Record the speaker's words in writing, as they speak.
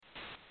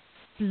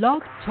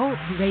Blog Talk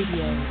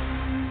Radio.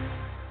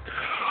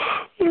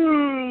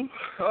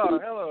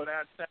 Hello,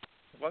 Nats.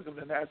 Welcome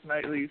to Nats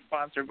Nightly,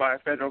 sponsored by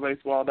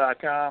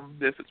FederalBaseball.com.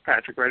 This is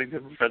Patrick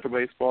Reddington from Federal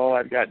Baseball.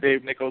 I've got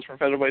Dave Nichols from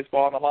Federal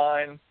Baseball on the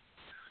line.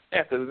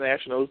 After the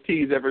Nationals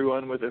tease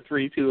everyone with a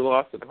 3-2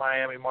 loss to the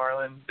Miami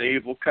Marlins,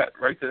 Dave will cut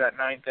right to that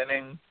ninth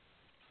inning.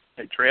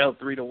 They trailed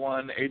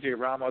 3-1. A.J.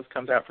 Ramos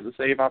comes out for the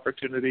save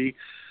opportunity.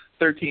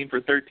 13 for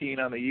 13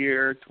 on the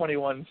year,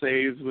 21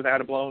 saves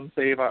without a blown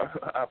save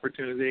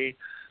opportunity.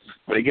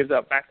 But he gives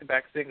up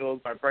back-to-back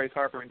singles by Bryce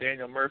Harper and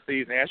Daniel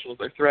Murphy. The Nationals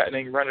are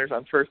threatening runners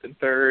on first and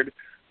third.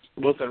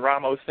 Wilson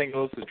Ramos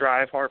singles to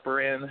drive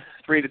Harper in.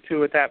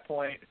 3-2 at that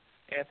point.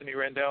 Anthony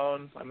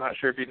Rendon, I'm not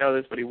sure if you know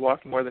this, but he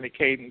walked more than he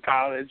Cade in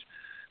college.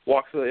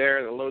 Walks to the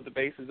air to load the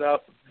bases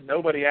up.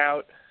 Nobody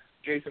out.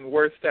 Jason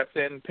Worth steps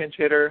in, pinch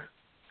hitter.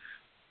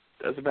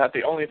 Does about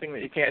the only thing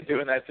that you can't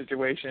do in that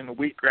situation. A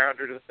weak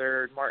grounder to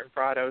third. Martin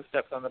Prado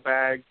steps on the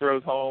bag,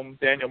 throws home.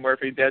 Daniel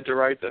Murphy dead to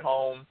rights at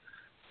home.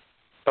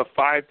 A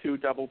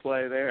 5-2 double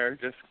play there.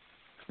 Just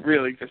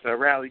a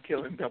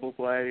rally-killing double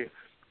play.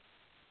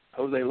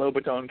 Jose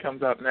Lobaton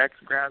comes up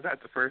next, grounds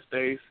out to first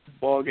base.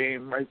 Ball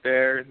game right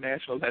there.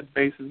 Nationals had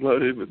bases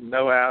loaded with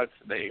no outs.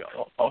 They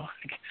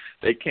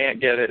can't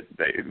get it.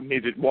 They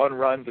needed one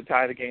run to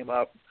tie the game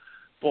up.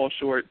 Ball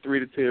short,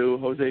 3-2.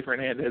 Jose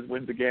Fernandez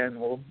wins again.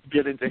 We'll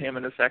get into him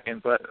in a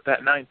second. But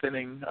that ninth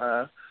inning,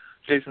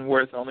 Jason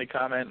Worth's only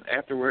comment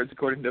afterwards,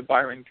 according to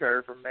Byron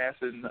Kerr from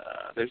Masson,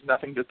 there's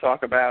nothing to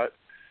talk about.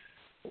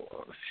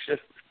 It's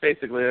just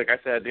basically, like I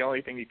said, the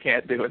only thing you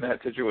can't do in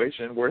that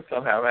situation. Worth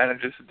somehow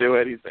manages to do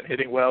it. He's been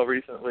hitting well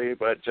recently,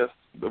 but just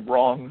the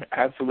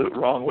absolute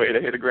wrong way to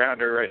hit a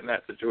grounder right in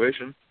that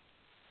situation.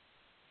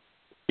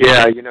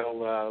 Yeah,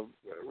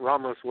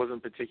 Ramos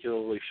wasn't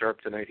particularly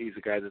sharp tonight. He's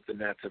a guy that the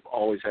Nats have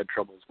always had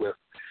troubles with.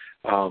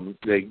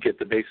 They get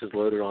the bases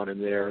loaded on him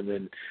there, and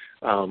then,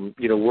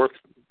 Worth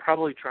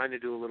probably trying to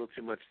do a little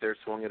too much there,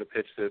 swung at a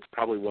pitch that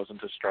probably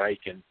wasn't a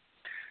strike. And,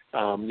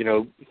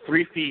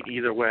 3 feet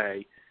either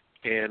way,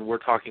 and we're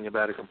talking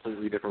about a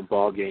completely different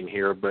ball game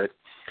here, but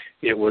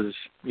it was,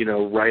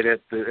 right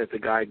at the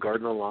guy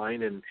guarding the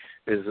line and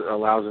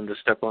allows him to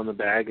step on the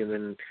bag and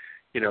then,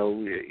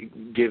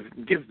 give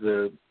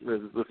the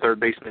third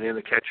baseman and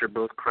the catcher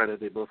both credit.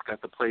 They both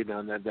got the play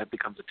done. That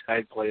becomes a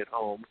tag play at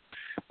home,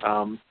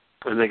 and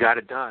they got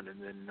it done. And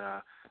then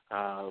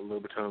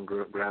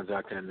Lobaton grounds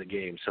out to end the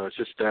game. So it's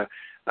just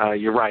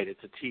you're right.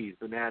 It's a tease.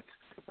 The Nats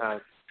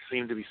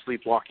seemed to be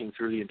sleepwalking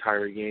through the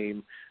entire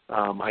game.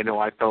 I know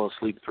I fell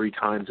asleep 3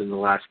 times in the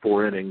last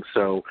 4 innings.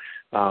 So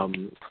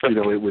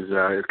it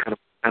was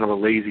kind of a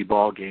lazy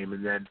ball game,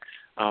 and then.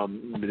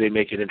 They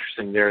make it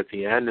interesting there at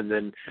the end, and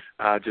then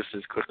just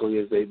as quickly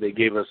as they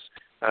gave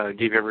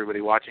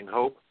everybody watching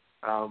hope,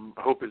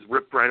 hope is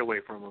ripped right away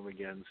from them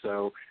again.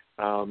 So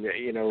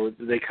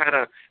they kind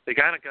of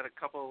got a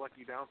couple of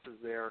lucky bounces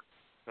there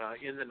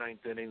in the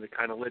ninth inning that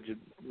kind of led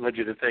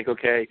you to think,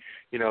 okay,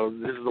 this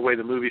is the way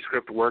the movie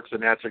script works. The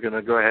Nats are going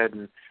to go ahead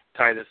and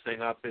tie this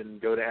thing up and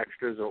go to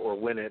extras or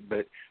win it,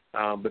 but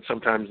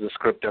sometimes the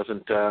script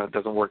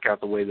doesn't work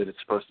out the way that it's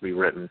supposed to be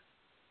written.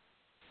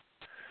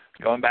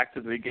 Going back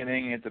to the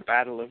beginning, it's a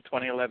battle of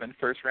 2011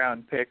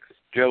 first-round picks.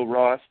 Joe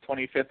Ross,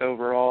 25th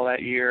overall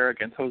that year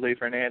against Jose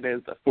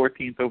Fernandez, the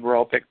 14th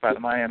overall pick by the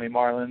Miami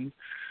Marlins.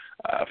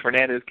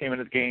 Fernandez came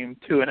into the game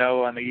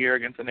 2-0 on the year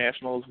against the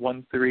Nationals,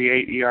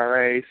 1.38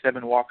 ERA,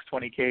 7 walks,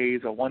 20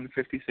 Ks, a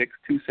 1.56,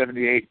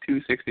 2.78,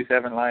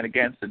 2.67 line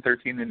against, and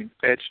 13 innings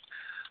pitched.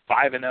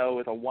 5-0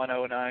 with a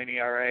 1.09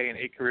 ERA and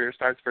 8 career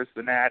starts versus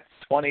the Nats.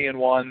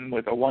 20-1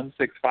 with a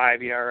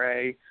 1.65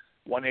 ERA.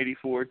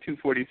 184,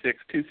 246,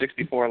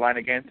 264 line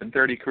against, and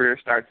 30 career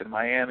starts in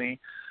Miami.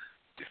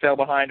 He fell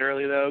behind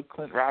early, though.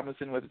 Clint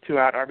Robinson with a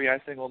 2-out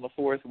RBI single in the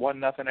fourth,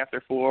 1-0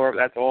 after 4.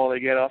 That's all they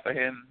get off of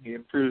him. He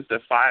improves to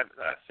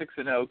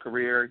 6-0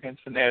 career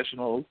against the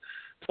Nationals,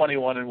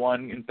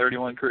 21-1 in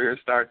 31 career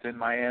starts in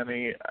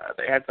Miami.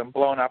 They had some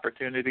blown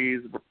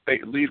opportunities,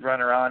 lead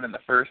runner on in the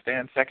first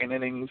and second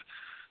innings.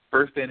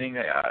 First inning,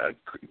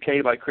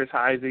 K by Chris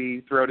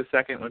Heisey, throw to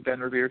second when Ben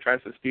Revere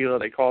tries to steal.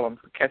 They call him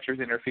catcher's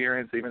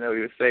interference, even though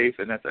he was safe,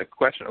 and that's a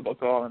questionable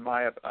call in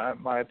my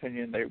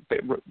opinion. They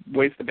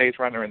waste the base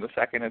runner in the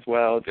second as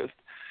well. Just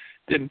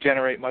didn't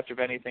generate much of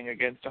anything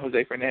against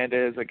Jose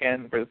Fernandez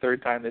again for the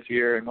third time this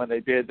year. And when they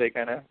did, they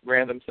kind of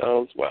ran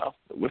themselves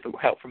with the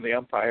help from the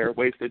umpire.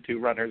 Wasted 2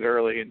 runners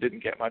early and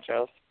didn't get much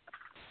else.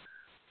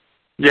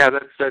 Yeah,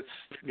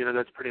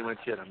 that's pretty much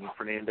it. I mean,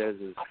 Fernandez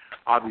is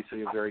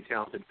obviously a very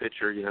talented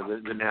pitcher.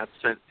 The Nats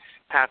sent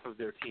half of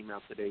their team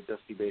out today.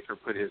 Dusty Baker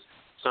put his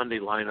Sunday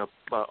lineup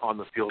on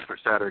the field for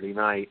Saturday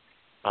night.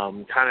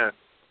 Kind of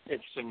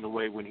interesting the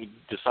way when he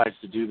decides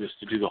to do this,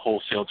 to do the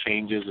wholesale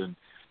changes, and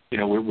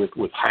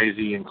with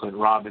Heisey and Clint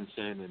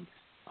Robinson and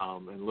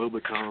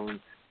Lobaton,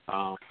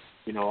 all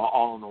in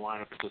the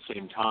lineup at the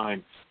same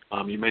time.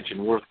 You mentioned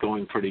Worth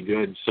going pretty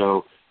good,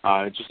 so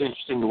it's just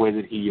interesting the way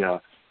that he.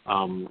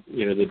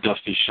 That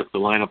Dusty shook the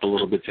lineup a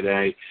little bit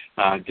today.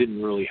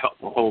 Didn't really help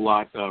a whole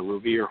lot.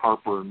 Revere,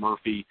 Harper, and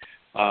Murphy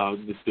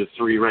the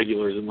three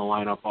regulars in the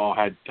lineup all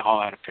had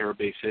a pair of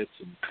base hits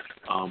and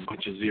a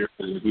bunch of zeros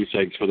and goose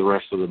eggs for the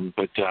rest of them.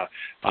 But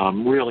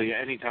really,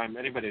 anytime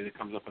anybody that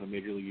comes up in a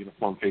major league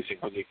uniform facing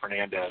Jose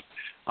Fernandez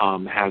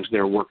has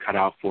their work cut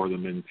out for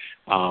them. And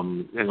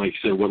like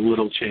you said, what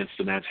little chance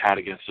the Nats had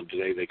against them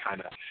today, they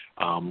kind of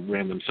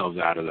ran themselves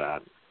out of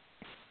that.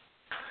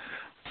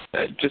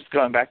 Just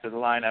going back to the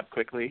lineup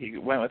quickly, he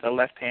went with a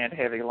left-hand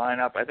heavy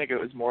lineup. I think it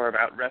was more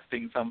about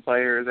resting some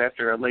players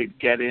after a late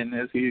get-in,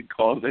 as he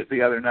called it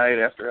the other night,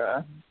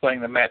 after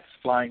playing the Mets,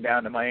 flying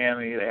down to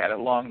Miami. They had a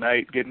long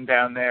night getting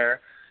down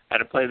there, had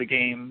to play the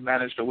game,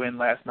 managed to win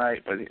last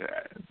night. But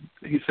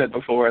he said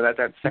before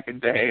that second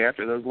day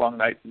after those long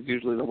nights is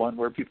usually the one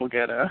where people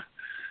get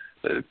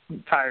the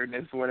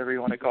tiredness, or whatever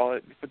you want to call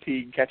it,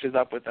 fatigue catches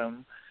up with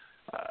them.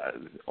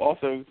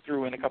 Also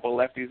threw in a couple of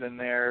lefties in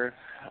there.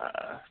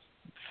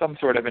 Some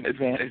sort of an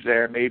advantage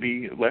there.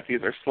 Maybe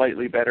lefties are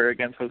slightly better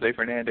against Jose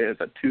Fernandez,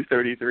 a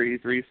 233,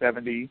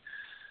 370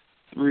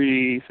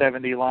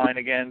 line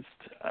against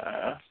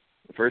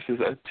versus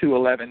a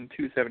 211,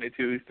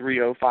 272,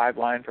 305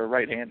 line for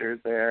right-handers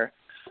there.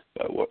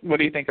 But what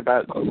do you think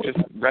about just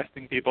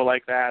resting people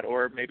like that,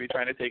 or maybe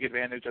trying to take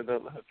advantage of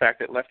the fact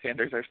that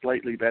left-handers are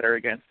slightly better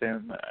against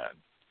him?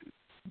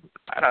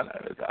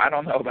 I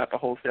don't know about the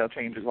wholesale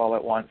changes all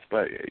at once,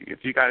 but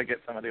if you got to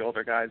get some of the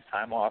older guys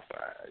time off,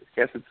 I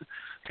guess it's a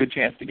good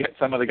chance to get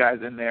some of the guys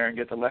in there and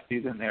get the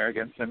lefties in there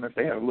against them if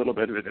they have a little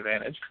bit of an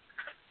advantage.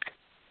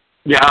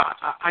 Yeah,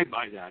 I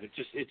buy that.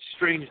 It's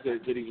strange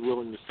that he's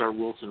willing to start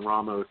Wilson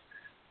Ramos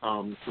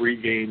 3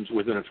 games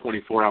within a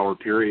 24-hour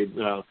period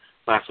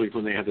last week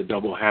when they had the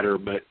doubleheader,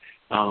 but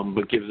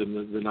gives them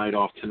the night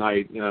off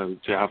tonight to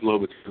have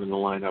Lobaton in the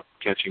lineup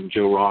catching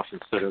Joe Ross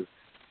instead of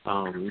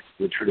what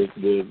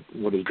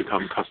has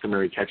become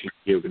customary catching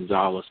Gio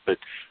Gonzalez. But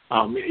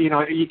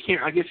you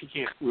can't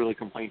really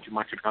complain too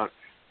much about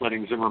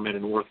letting Zimmerman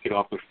and Worth get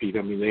off their feet.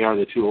 I mean, they are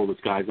the two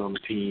oldest guys on the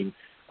team.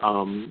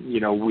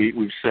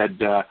 We've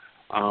said a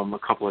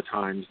couple of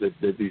times that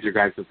these are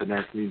guys that the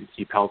Nats need to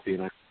keep healthy,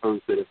 and I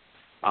suppose that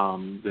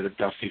if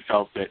Dusty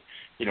felt that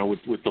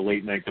with the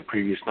late night the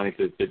previous night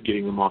that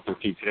getting them off their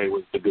feet today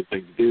was the good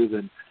thing to do,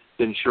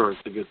 then sure,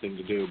 it's a good thing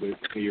to do. But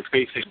if you're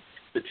facing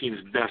the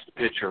team's best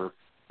pitcher,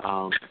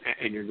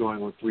 and you're going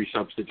with 3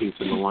 substitutes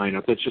in the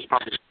lineup, that's just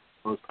probably the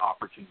most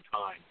opportune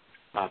time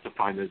to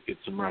find those get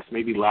some rest.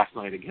 Maybe last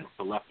night against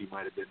the lefty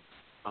might have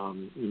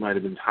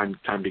been time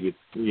to get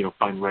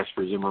find rest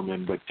for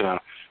Zimmerman, but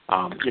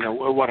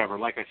whatever.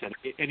 Like I said,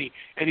 any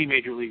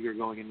major leaguer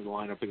going into the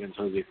lineup against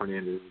Jose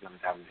Fernandez is going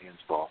to have his hands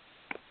full.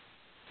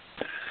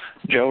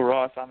 Joe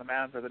Ross on the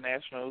mound for the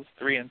Nationals,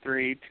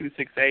 3-3,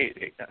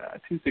 2.68,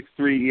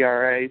 2.63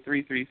 ERA,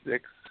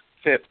 3.36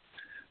 FIP.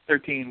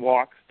 13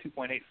 walks,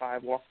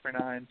 2.85 walks per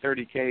 9,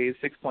 30 Ks,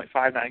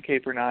 6.59 K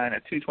per 9, a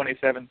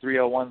 227,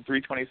 301,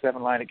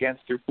 327 line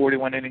against through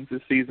 41 innings this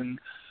season,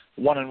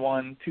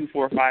 1-1,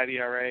 2.45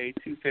 ERA,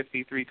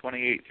 250,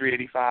 328,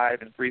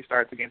 385, and 3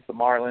 starts against the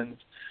Marlins.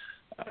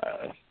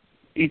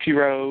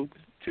 Ichiro,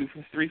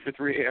 3 for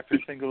 3 after a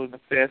single in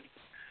the 5th.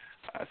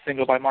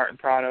 Single by Martin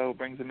Prado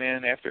brings him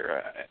in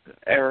after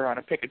error on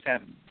a pick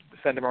attempt,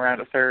 send him around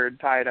to third,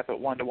 tie it up at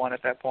 1-1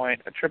 at that point.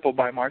 A triple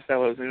by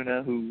Marcell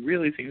Ozuna, who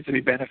really seems to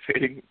be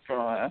benefiting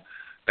from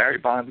Barry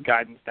Bonds'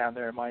 guidance down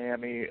there in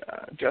Miami.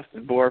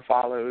 Justin Bour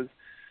follows,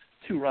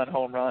 2-run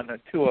home run, a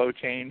 2-0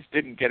 change.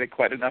 Didn't get it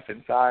quite enough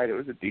inside. It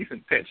was a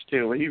decent pitch,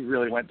 too. He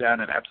really went down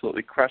and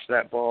absolutely crushed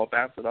that ball,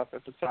 bounced it off the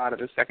facade of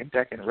his second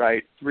deck and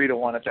right,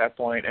 3-1 at that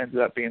point,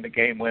 ended up being the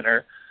game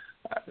winner.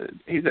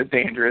 He's a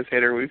dangerous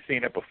hitter. We've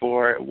seen it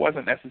before. It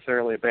wasn't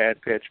necessarily a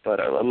bad pitch, but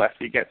a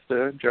lefty gets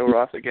to Joe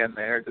Ross again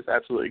there, just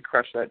absolutely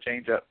crushed that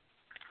changeup.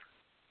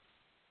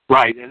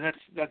 Right, and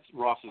that's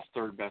Ross's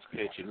third best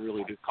pitch, and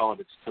really to call it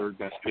its third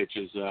best pitch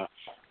is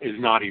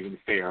not even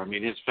fair. I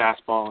mean, his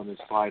fastball and his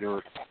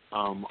slider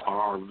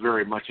are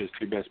very much his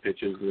 2 best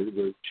pitches.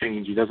 The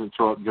change, he doesn't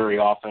throw it very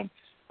often.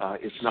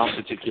 It's not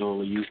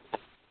particularly useful.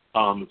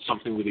 It's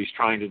something that he's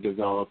trying to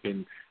develop,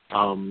 and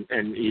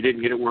he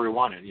didn't get it where he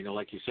wanted.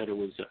 Like you said, it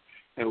was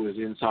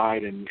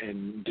inside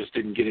and just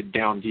didn't get it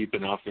down deep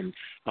enough. And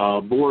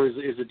Bour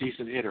is a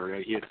decent hitter.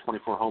 He had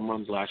 24 home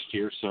runs last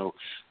year, so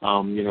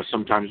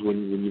sometimes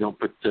when you don't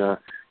put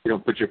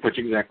your pitch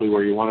exactly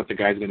where you want it, the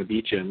guy's going to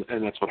beat you,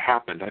 and that's what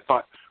happened. I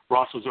thought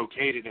Ross was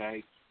okay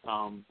today,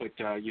 but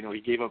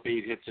he gave up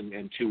 8 hits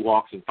and 2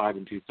 walks and 5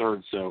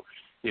 2/3. So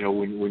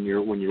when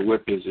your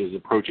whip is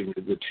approaching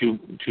the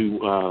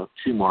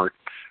two mark,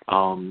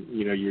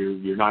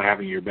 you're not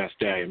having your best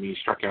day. I mean,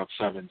 he struck out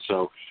 7,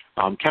 so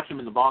kept him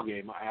in the ball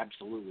game,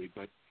 absolutely.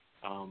 But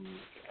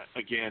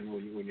again,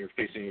 when you're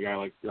facing a guy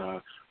like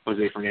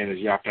Jose Fernandez,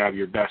 you have to have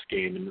your best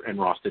game, and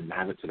Ross didn't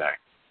have it today.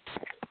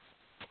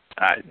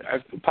 I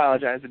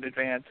apologize in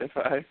advance if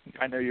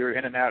I know you were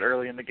in and out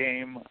early in the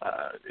game.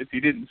 If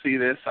you didn't see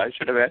this, I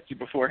should have asked you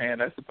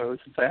beforehand, I suppose,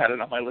 since I had it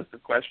on my list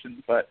of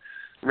questions. But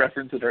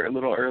referenced it a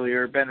little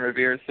earlier. Ben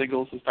Revere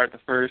singles to start the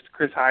first.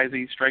 Chris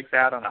Heisey strikes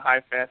out on a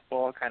high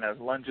fastball, kind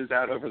of lunges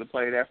out over the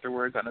plate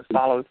afterwards on his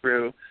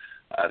follow-through.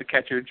 The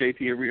catcher,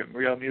 JT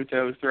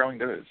Realmuto, was throwing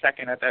to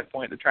second at that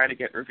point to try to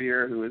get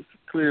Revere, who was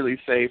clearly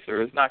safe. There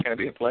was not going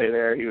to be a play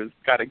there. He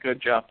got a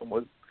good jump and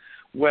was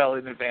well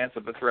in advance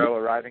of the throw,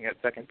 arriving at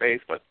second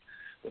base. But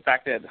the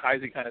fact that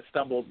Heisey kind of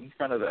stumbled in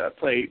front of the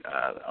plate,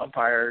 the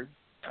umpire,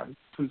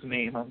 whose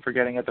name I'm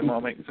forgetting at the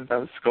moment since I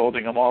was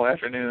scolding him all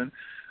afternoon,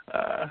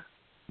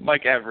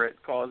 Mike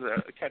Everett calls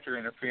a catcher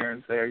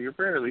interference there. You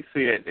rarely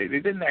see it. They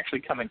didn't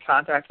actually come in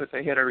contact with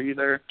the hitter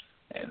either.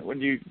 And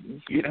when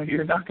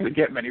you're not going to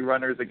get many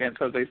runners against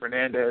Jose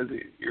Fernandez.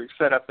 You're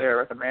set up there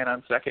with a man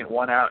on second,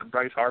 one out, and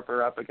Bryce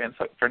Harper up against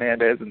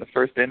Fernandez in the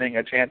first inning,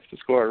 a chance to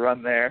score a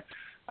run there.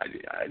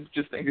 I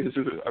just think this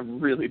is a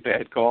really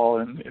bad call,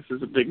 and this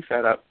is a big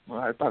setup. Well,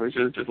 I probably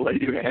should have just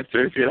let you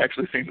answer if you had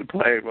actually seen the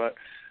play, but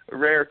a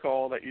rare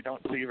call that you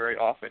don't see very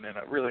often, and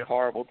a really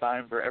horrible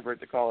time for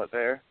Everett to call it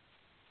there.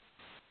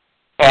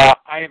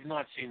 I have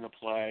not seen the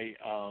play.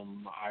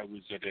 I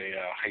was at a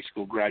high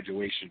school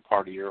graduation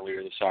party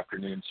earlier this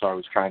afternoon, so I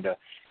was trying to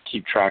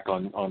keep track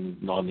on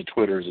the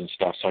Twitters and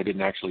stuff, so I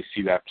didn't actually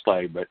see that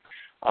play. But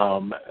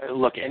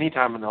look,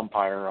 anytime an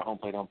umpire, a home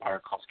plate umpire,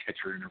 calls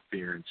catcher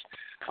interference,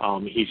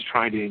 he's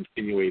trying to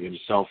insinuate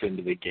himself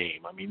into the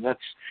game. I mean, that's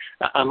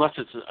unless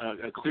it's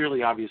a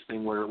clearly obvious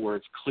thing where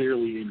it's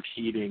clearly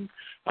impeding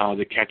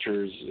the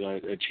catcher's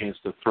a chance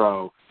to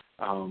throw.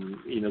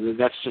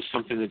 That's just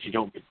something that you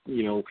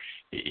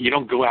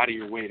don't go out of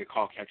your way to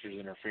call catcher's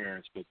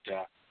interference. But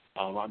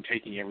I'm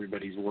taking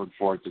everybody's word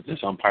for it that this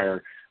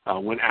umpire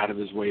went out of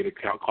his way to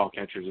call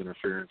catcher's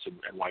interference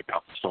and wipe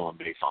out the stolen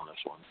base on this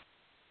one.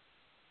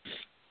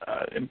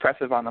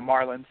 Impressive on the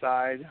Marlins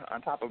side,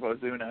 on top of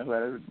Ozuna, who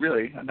had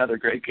really another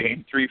great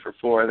game, 3 for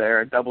 4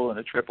 there, a double and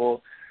a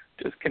triple.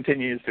 Just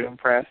continues to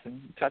impress,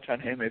 and touch on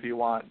him if you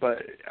want.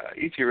 But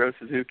Ichiro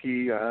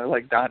Suzuki,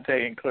 like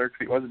Dante and Clerks,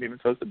 he wasn't even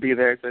supposed to be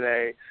there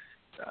today.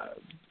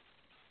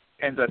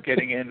 Ends up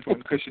getting in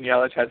when Christian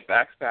Yelich has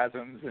back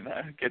spasms and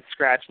gets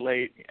scratched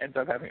late. Ends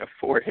up having a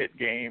 4-hit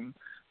game.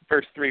 The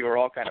first 3 were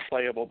all kind of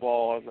playable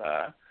balls.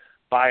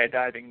 By a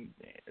diving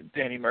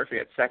Danny Murphy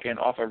at second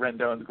off of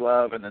Rendon's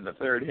glove, and then the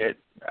third hit,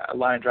 a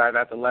line drive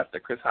at the left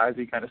that Chris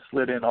Heisey kind of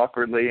slid in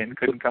awkwardly and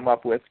couldn't come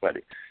up with, but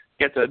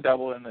gets a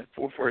double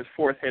for his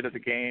 4th hit of the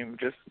game.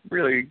 Just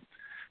really,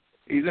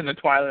 he's in the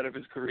twilight of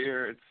his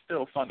career. It's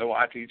still fun to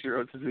watch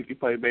Ichiro Suzuki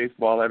play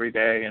baseball every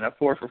day, and a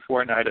 4 for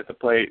 4 night at the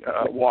plate,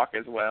 walk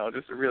as well.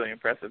 Just a really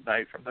impressive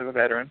night from the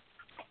veteran.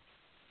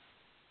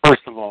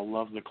 First of all,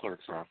 love the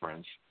Clerks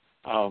reference.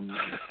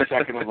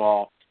 Second of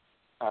all,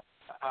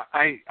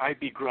 I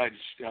begrudge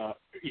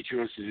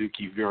Ichiro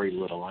Suzuki very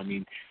little. I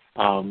mean,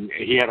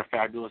 he had a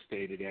fabulous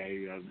day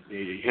today.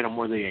 They hit him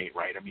where they ain't,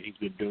 right? I mean, he's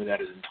been doing that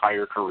his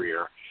entire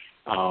career.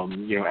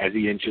 As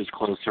he inches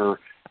closer,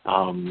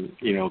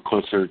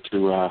 closer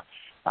to,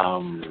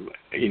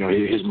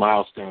 his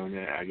milestone,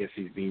 I guess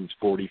he means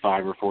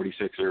 45 or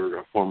 46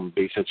 or form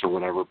base hits or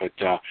whatever. But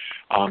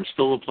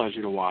still a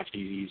pleasure to watch.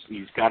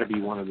 He's got to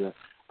be one of the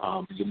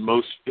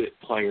most fit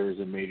players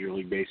in Major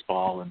League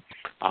Baseball, and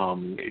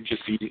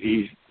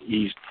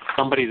he's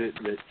somebody that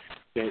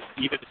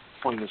even at this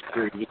point in his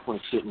career, you just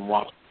want to sit and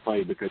watch him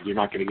play because you're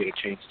not going to get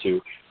a chance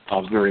to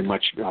very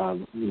much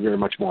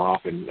more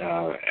often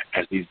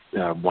as he's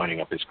winding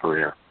up his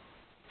career.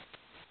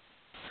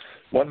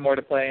 One more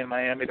to play in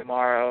Miami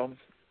tomorrow.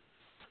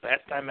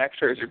 Last time Max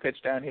Scherzer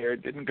pitched down here,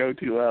 it didn't go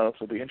too well,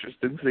 so it'll be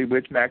interesting to see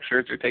which Max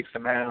Scherzer takes the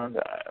mound.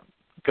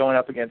 Going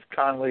up against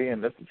Conley in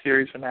the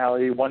series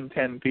finale,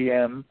 1:10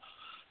 p.m.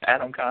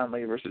 Adam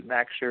Conley versus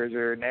Max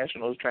Scherzer.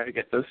 Nationals trying to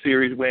get the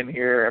series win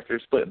here after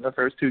splitting the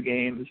first 2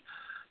 games.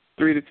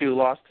 3-2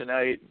 loss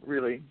tonight.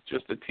 Really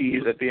just a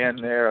tease at the end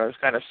there. It was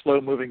kind of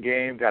slow-moving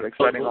game. Got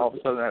exciting all of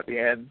a sudden at the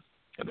end,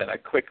 and then a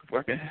quick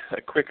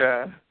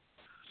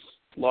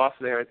loss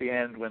there at the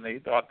end when they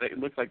thought they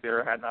looked like they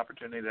had an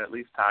opportunity to at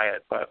least tie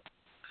it. But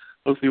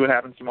we'll see what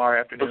happens tomorrow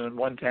afternoon.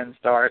 1:10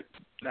 start.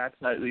 Nats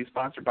Nightly,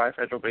 sponsored by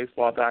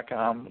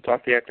federalbaseball.com. We'll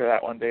talk to you after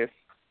that one, Dave.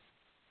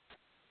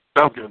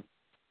 Sounds good.